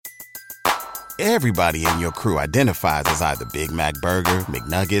Everybody in your crew identifies as either Big Mac Burger,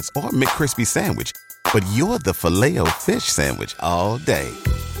 McNuggets, or McCrispy Sandwich. But you're the Filet-O-Fish Sandwich all day.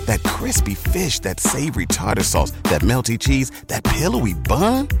 That crispy fish, that savory tartar sauce, that melty cheese, that pillowy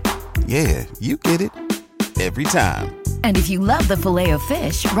bun. Yeah, you get it. Every time. And if you love the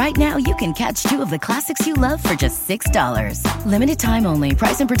Filet-O-Fish, right now you can catch two of the classics you love for just $6. Limited time only.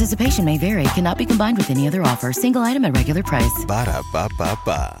 Price and participation may vary. Cannot be combined with any other offer. Single item at regular price.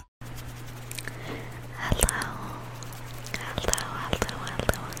 Ba-da-ba-ba-ba.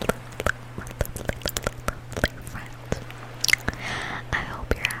 I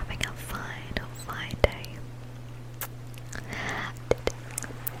hope you're having a fine day.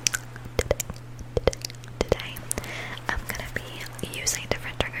 Today, I'm gonna be using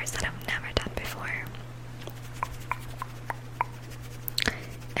different triggers that I've never done before.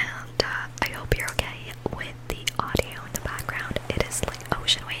 And I hope you're okay with the audio in the background. It is like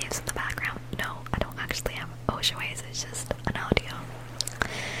ocean waves.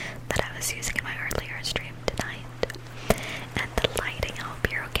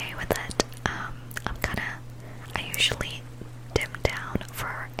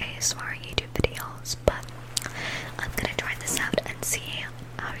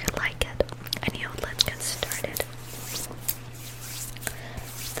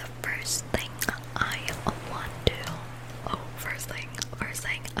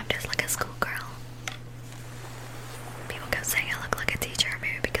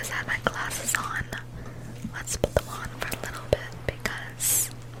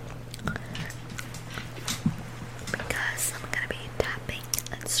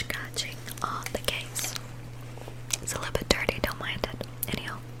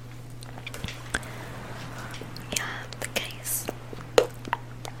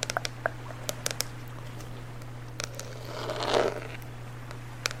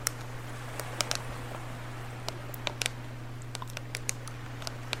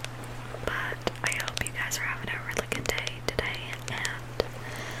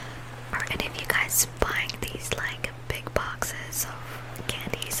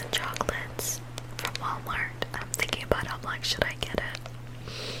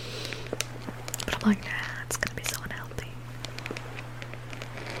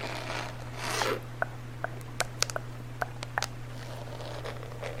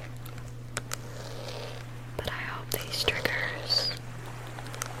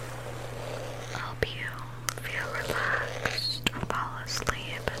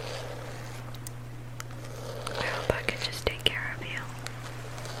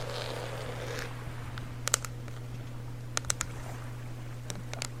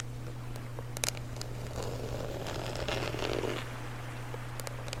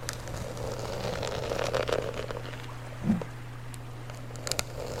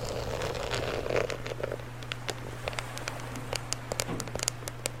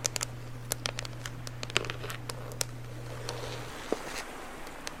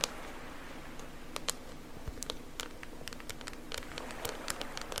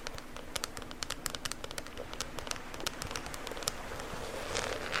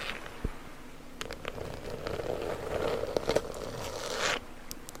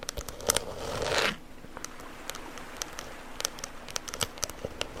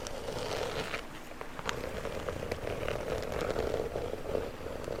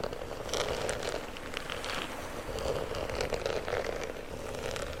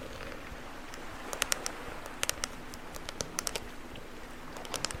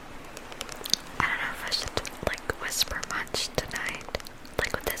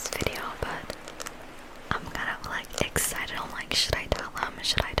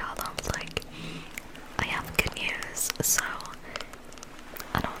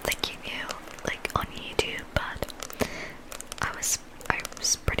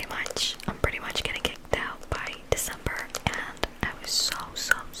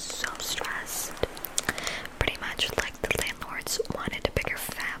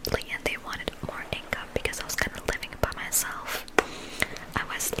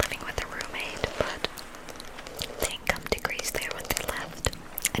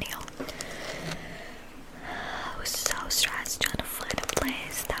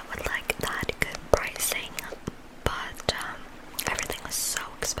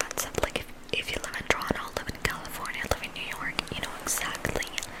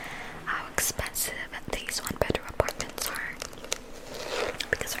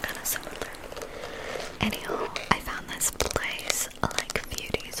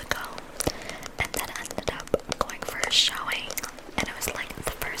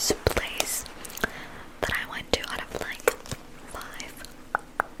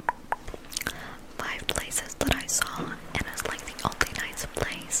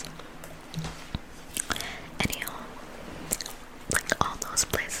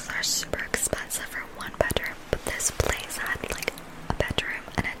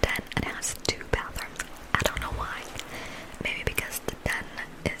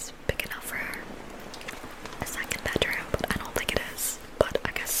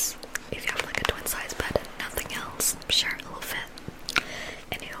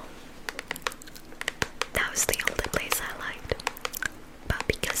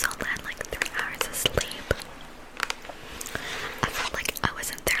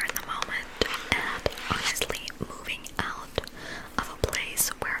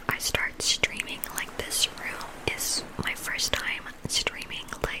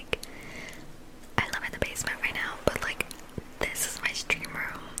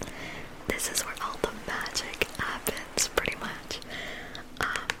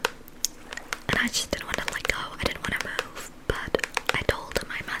 I just didn't want to let go. I didn't want to move, but I told him,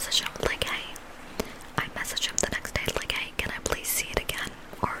 I messaged him like, hey, I messaged him the next day like, hey, can I please see it again?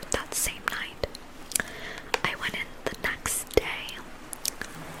 Or that same night. I went in the next day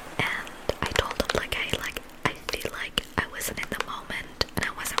and I told him like, hey, like, I feel like I wasn't in the moment and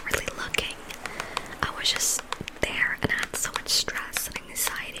I wasn't really looking. I was just there and I had so much stress and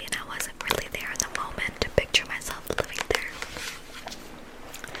anxiety and I wasn't really there in the moment to picture myself living there.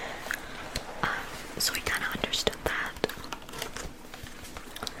 So he kind of understood that.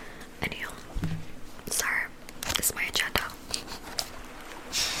 Anywho, sorry, this is my agenda.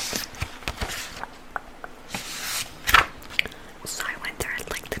 So I went there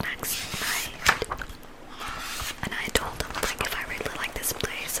like the next night, and I told him like, if I really like this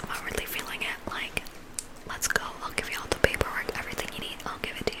place, if I'm really feeling it, like, let's go. I'll give you all the paperwork, everything you need. I'll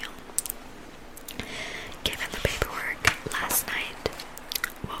give it to you. Gave him the paperwork last night.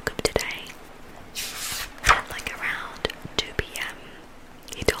 Woke up today. At like around 2 p.m.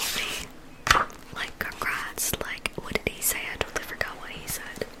 he told me, like, congrats. Like, what did he say? I totally forgot what he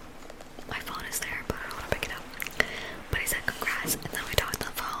said. My phone is there, but I don't want to pick it up. But he said congrats, and then we talked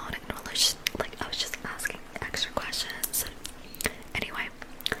on the phone, and I was just asking extra questions. Anyway,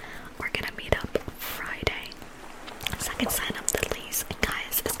 we're gonna meet up Friday, so I can sign up the lease. And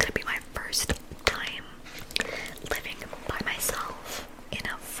guys, it's gonna be my first time living by myself in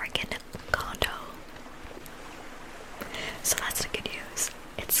a freaking condo. So that's the good news.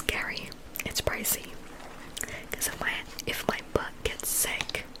 It's scary. It's pricey. Because if my butt gets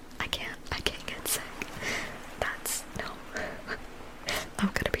sick, I can't get sick. That's no. I'm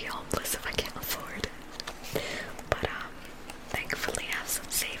gonna be homeless if I can't afford. But thankfully I have some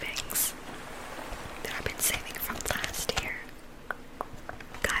savings that I've been saving from last year.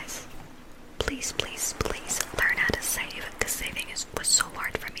 Guys, please, please, please learn how to save, because saving was so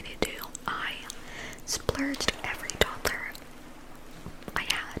hard for me to do. I splurged every dollar I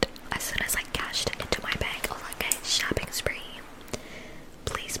had. As soon as I cashed it into my bank, I was like, hey, shopping spree.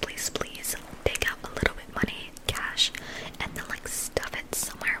 Please, please, please take out a little bit money, cash, and then like stuff it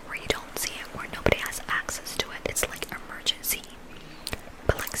somewhere where you don't see it, where nobody has access to it. It's like emergency,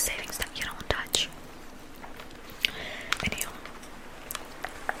 but like savings that you don't touch. Anywho,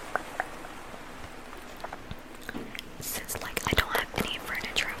 since like I don't have any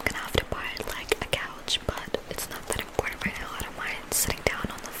furniture, I'm gonna have to buy like a couch, but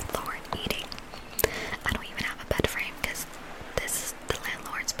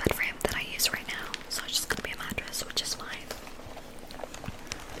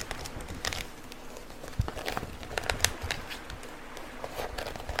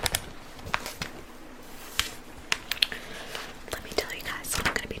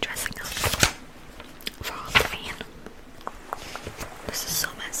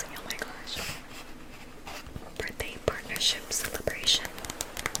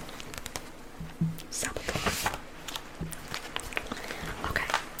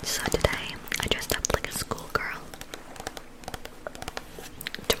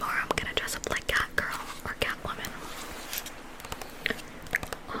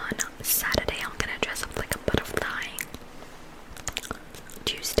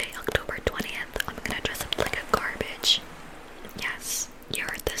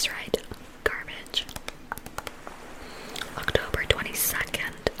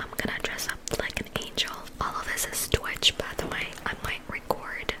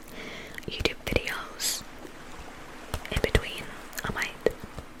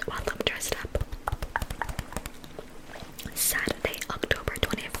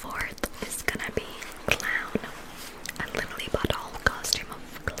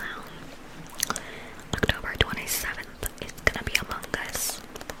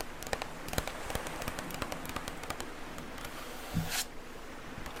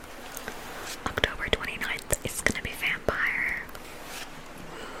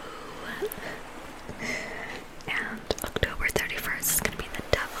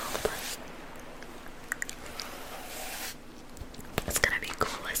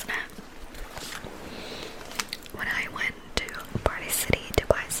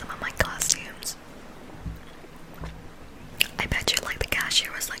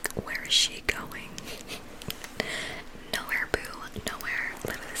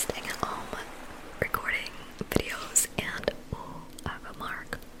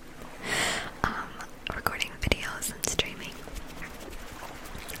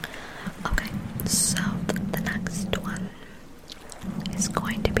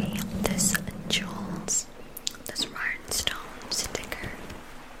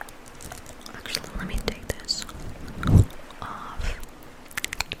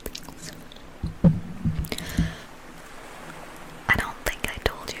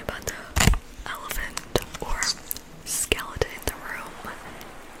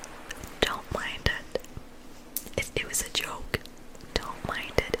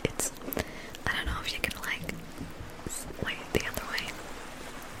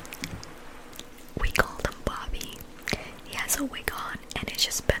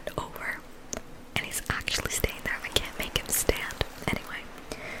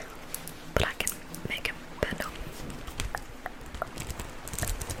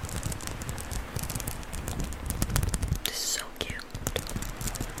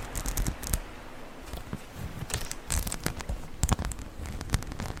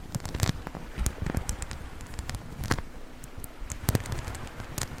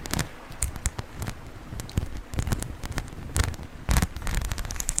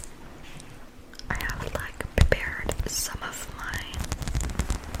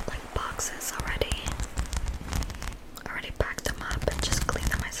boxes already. Already packed them up and just cleaned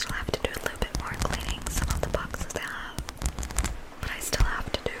them. I still have to do a little bit more cleaning. Some of the boxes I have. But I still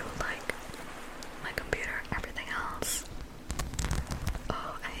have to do, like, my computer, everything else.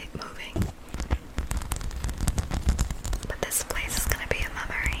 Oh, I hate moving. But this place is gonna be a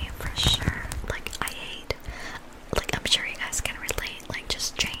memory for sure. Like, I hate, like, I'm sure you guys can relate, like,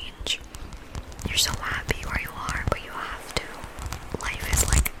 just change. You're so happy where you are, but you have to. Life is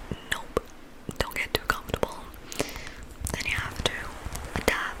like, nope, don't get too comfortable. Then you have to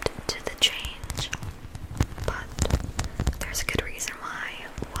adapt to the change. But there's a good reason why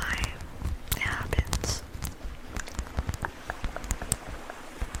it happens.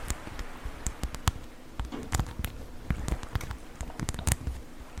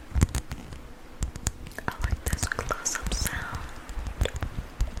 I like this close-up sound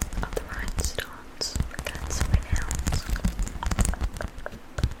of the rhinestones against my nails.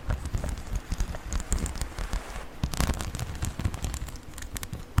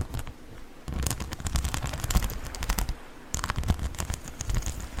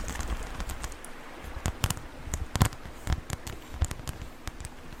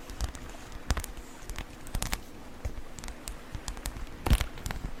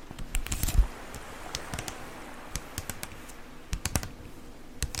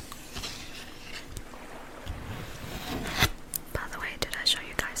 By the way, did I show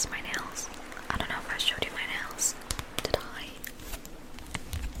you guys my nails? I don't know if I showed you my nails. Did I?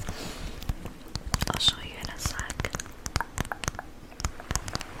 I'll show you in a sec.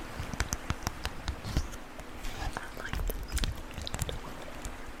 I like this.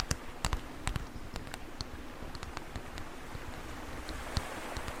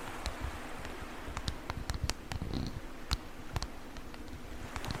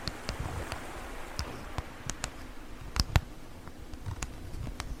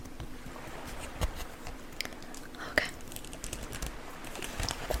 Okay.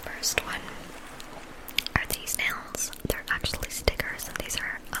 The first one are these nails. They're actually stickers, and these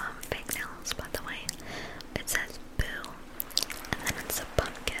are fake nails, by the way. It says boo, and then it's a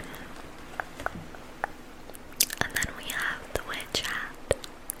pumpkin. And then we have the witch hat.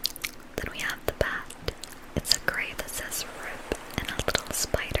 Then we have the bat. It's a gray that says rip, and a little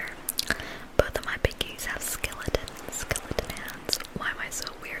spider. Both of my pinkies have skeleton hands. Why am I so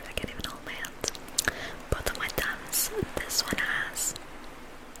weird? I can't even hold my hands. Both of my thumbs. This one has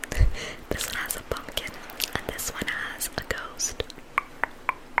a pumpkin, and this one has a ghost.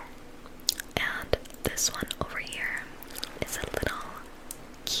 And this one over here is a little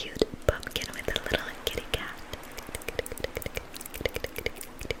cute pumpkin with a little kitty cat.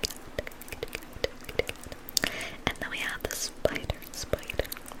 And then we have the spider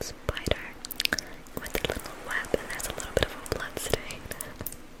with a little web, and there's a little bit of a blood stain.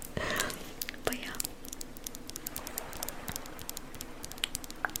 But yeah.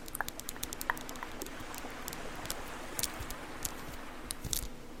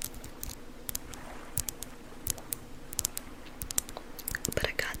 But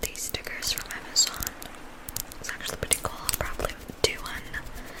I got these stickers from Amazon. It's actually pretty cool. I'll probably do one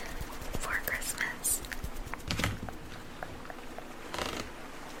for Christmas.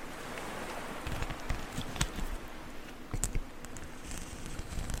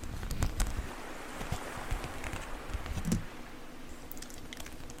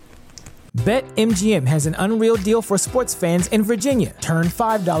 BetMGM has an unreal deal for sports fans in Virginia. Turn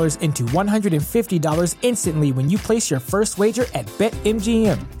 $5 into $150 instantly when you place your first wager at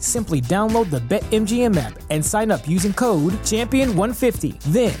BetMGM. Simply download the BetMGM app and sign up using code Champion150.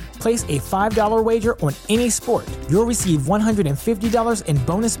 Then, place a $5 wager on any sport. You'll receive $150 in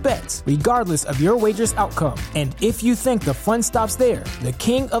bonus bets, regardless of your wager's outcome. And if you think the fun stops there, the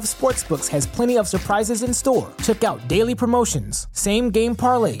king of sportsbooks has plenty of surprises in store. Check out daily promotions, same-game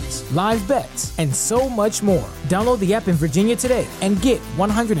parlays, live bets, and so much more. Download the app in Virginia today and get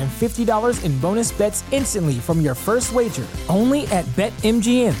 $150 in bonus bets instantly from your first wager. Only at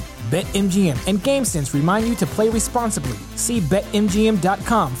BetMGM. BetMGM and GameSense remind you to play responsibly. See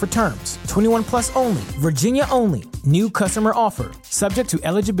BetMGM.com for terms. 21 plus only. Virginia only. New customer offer. Subject to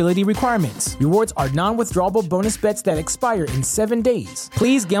eligibility requirements. Rewards are non-withdrawable bonus bets that expire in 7 days.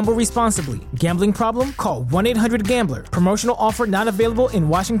 Please gamble responsibly. Gambling problem? Call 1-800-GAMBLER. Promotional offer not available in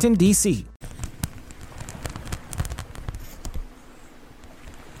Washington, D.C.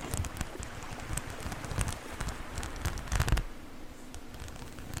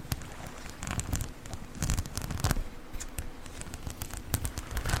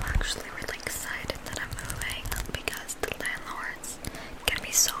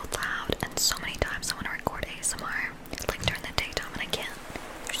 So many times I want to record ASMR, like during the daytime, and I can't.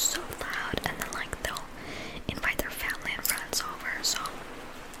 They're so loud.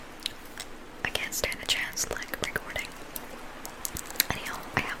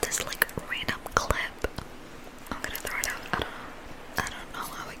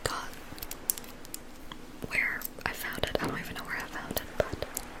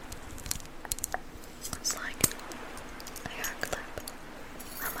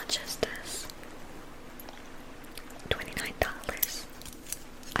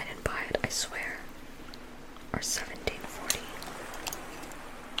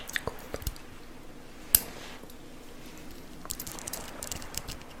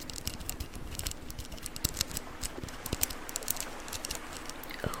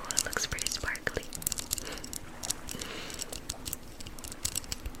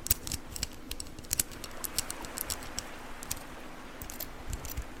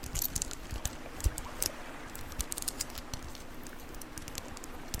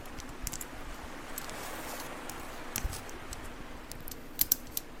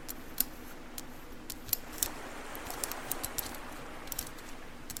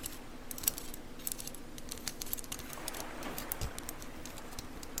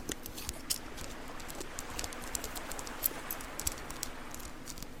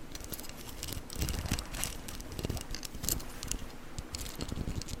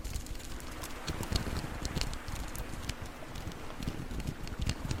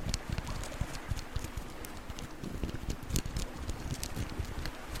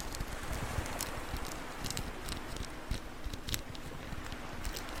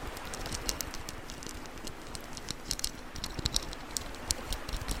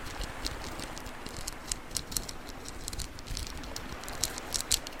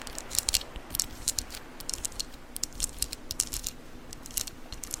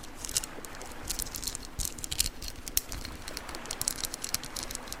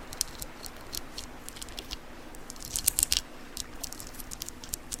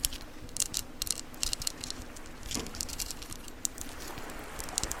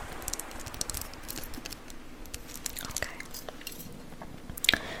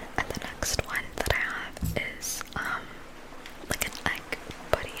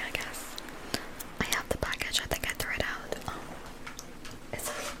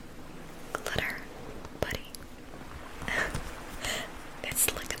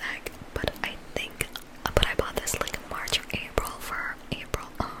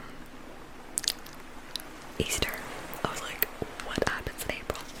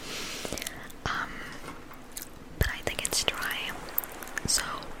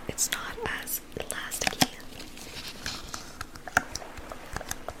 it's not as elasticy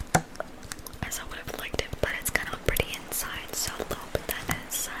as I would have liked it, but it's kind of pretty inside, so I'll open that in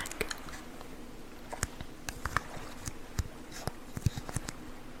a sec.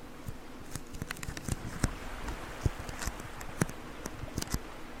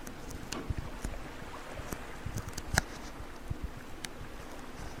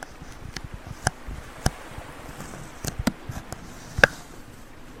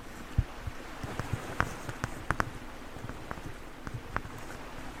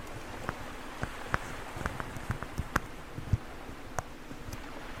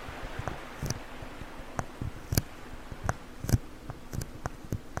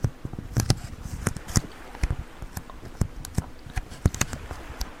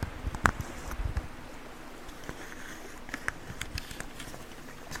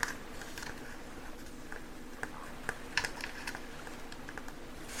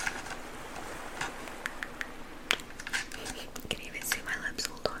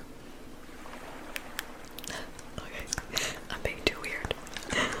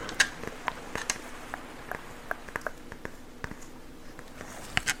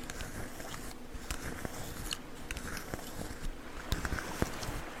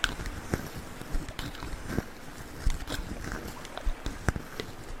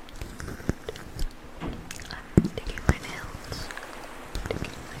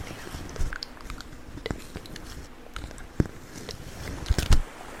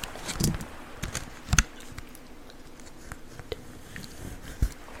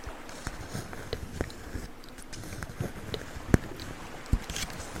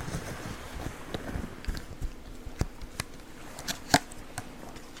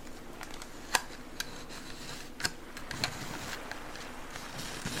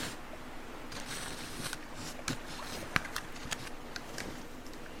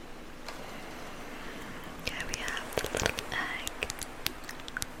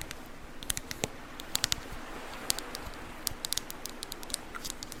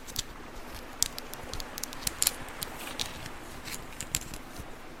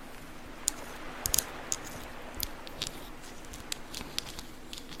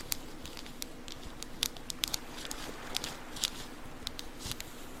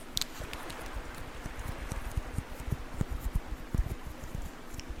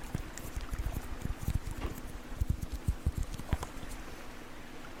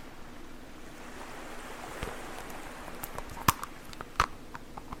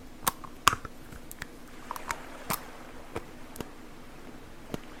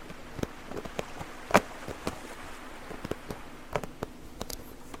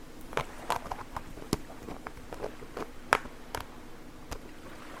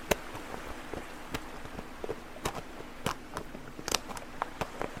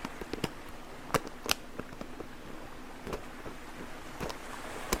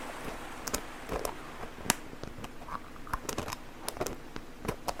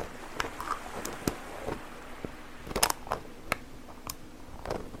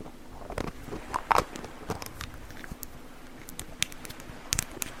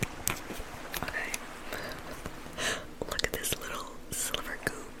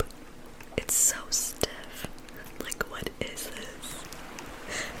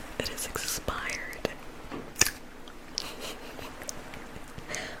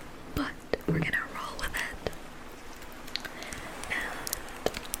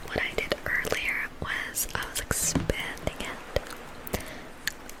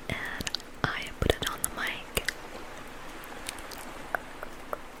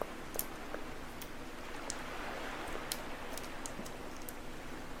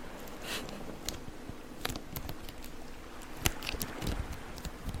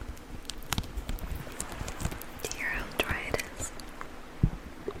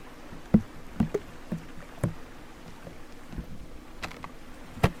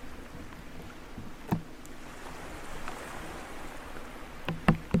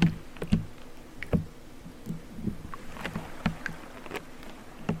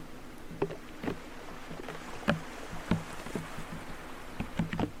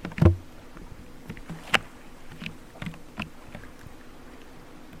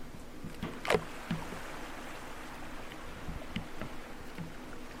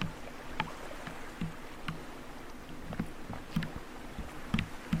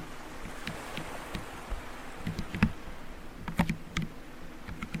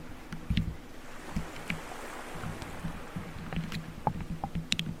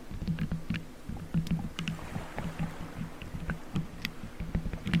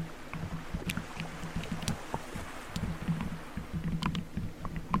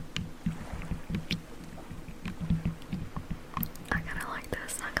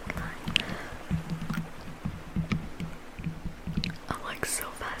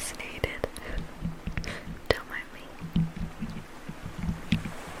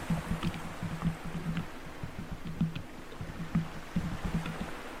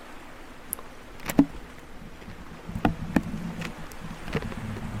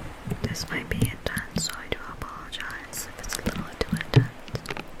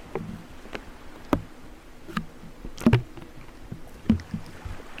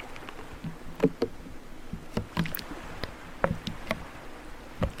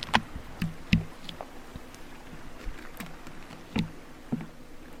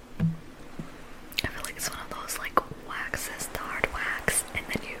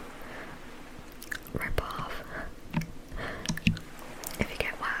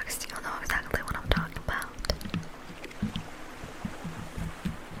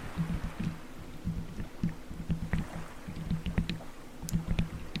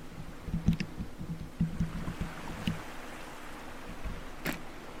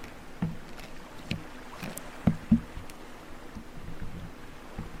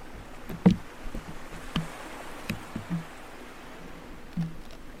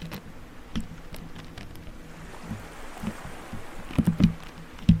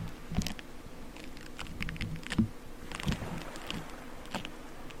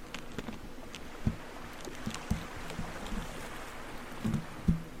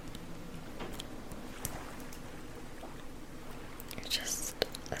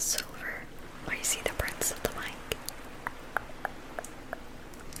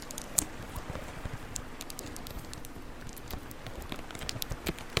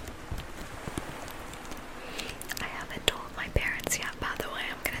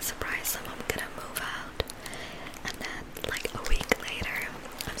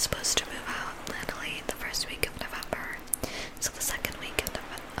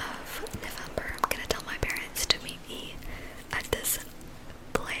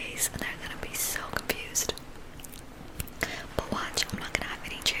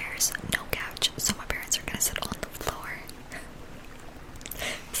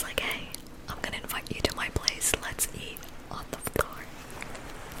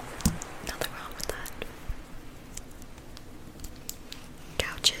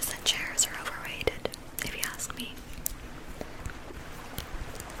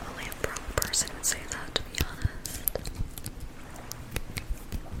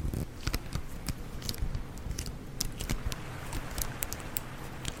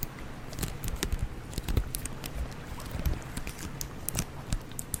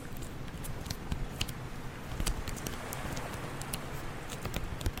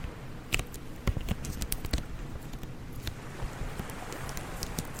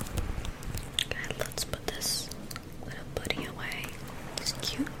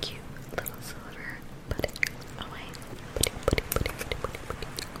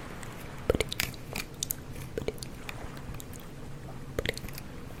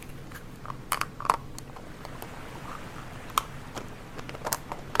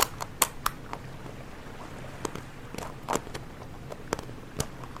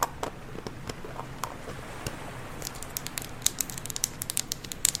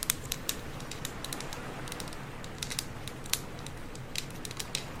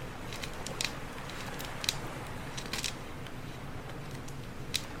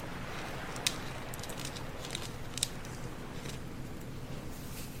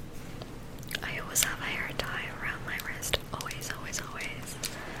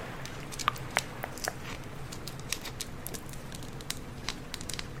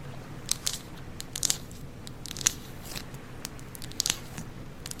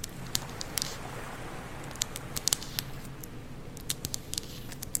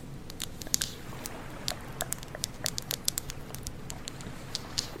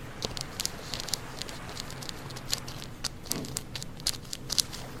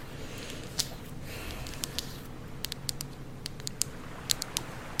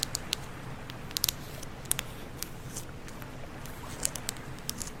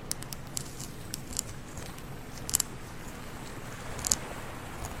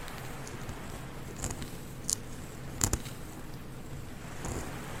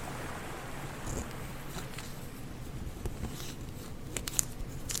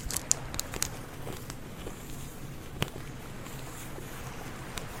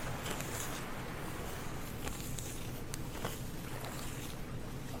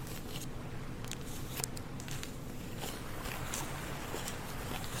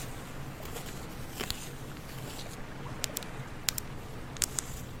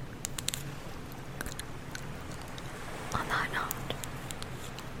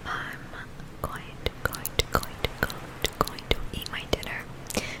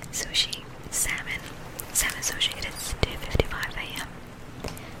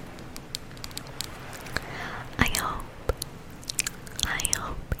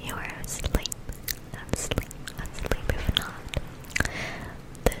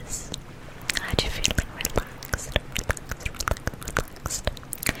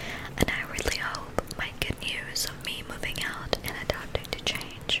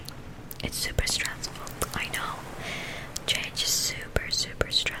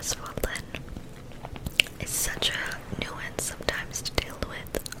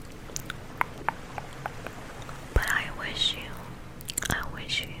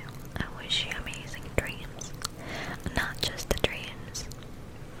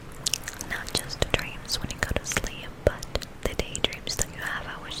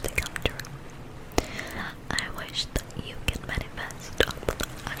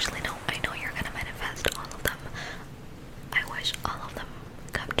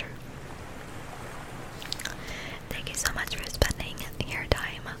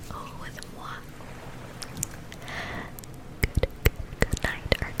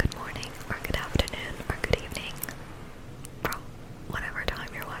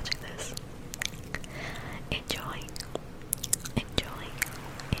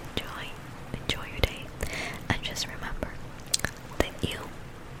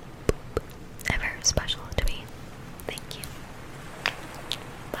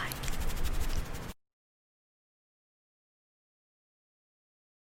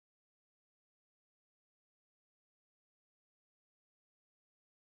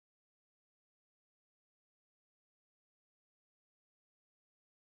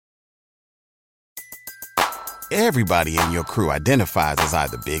 Everybody in your crew identifies as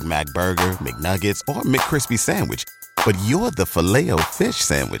either Big Mac Burger, McNuggets, or McCrispy Sandwich. But you're the Filet-O-Fish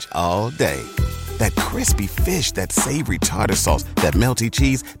Sandwich all day. That crispy fish, that savory tartar sauce, that melty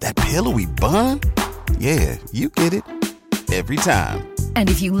cheese, that pillowy bun. Yeah, you get it. Every time. And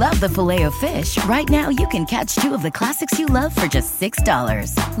if you love the Filet-O-Fish, right now you can catch two of the classics you love for just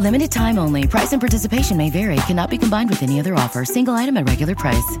 $6. Limited time only. Price and participation may vary. Cannot be combined with any other offer. Single item at regular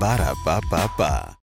price. Ba-da-ba-ba-ba.